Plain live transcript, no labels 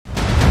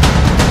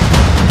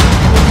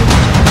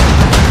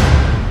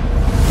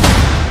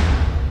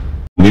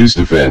News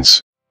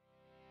Defense.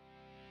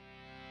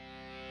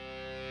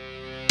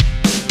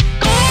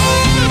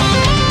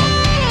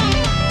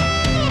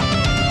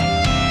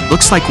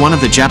 Looks like one of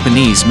the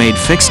Japanese-made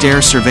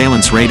fixed-air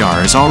surveillance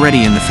radar is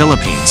already in the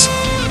Philippines.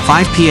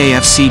 5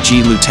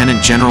 PAFCG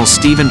Lieutenant General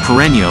Stephen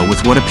Parreño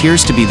with what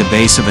appears to be the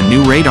base of a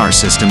new radar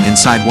system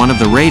inside one of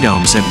the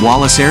radomes at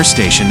Wallace Air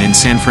Station in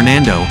San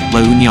Fernando, La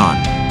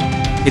Union.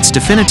 It's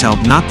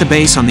definitelt, not the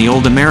base on the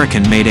old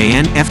American-made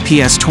AN,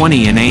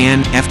 FPS-20 and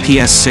AN,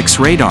 FPS-6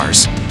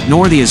 radars,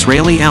 nor the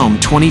Israeli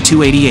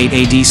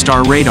ELM-2288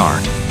 AD-STAR radar.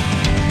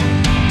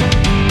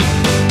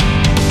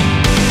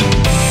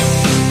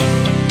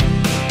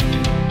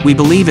 We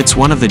believe it's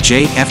one of the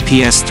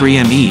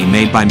FPS-3ME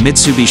made by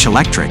Mitsubishi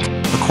Electric,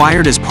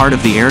 acquired as part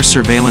of the Air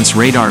Surveillance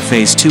Radar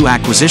Phase 2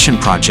 acquisition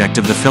project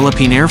of the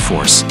Philippine Air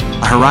Force,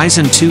 a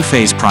Horizon 2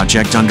 phase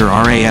project under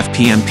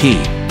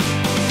RAFPMP.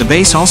 The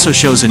base also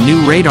shows a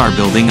new radar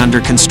building under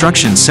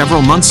construction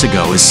several months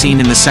ago as seen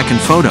in the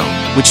second photo,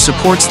 which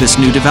supports this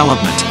new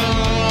development.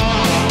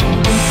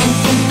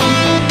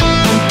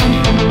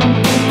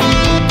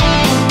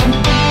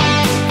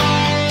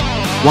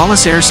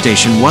 Wallace Air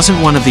Station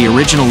wasn't one of the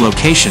original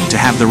location to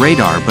have the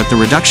radar, but the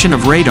reduction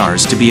of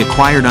radars to be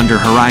acquired under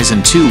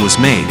Horizon 2 was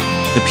made.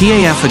 The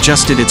PAF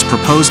adjusted its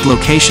proposed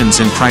locations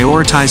and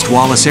prioritized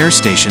Wallace Air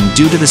Station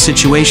due to the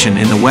situation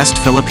in the West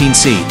Philippine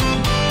Sea.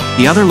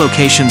 The other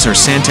locations are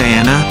Santa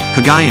Ana,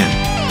 Cagayan,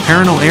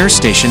 Parreño Air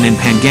Station in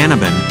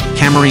Panganiban,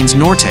 Camarines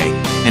Norte,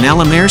 and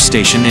ELM Air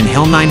Station in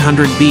Hill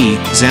 900B,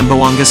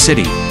 Zamboanga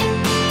City.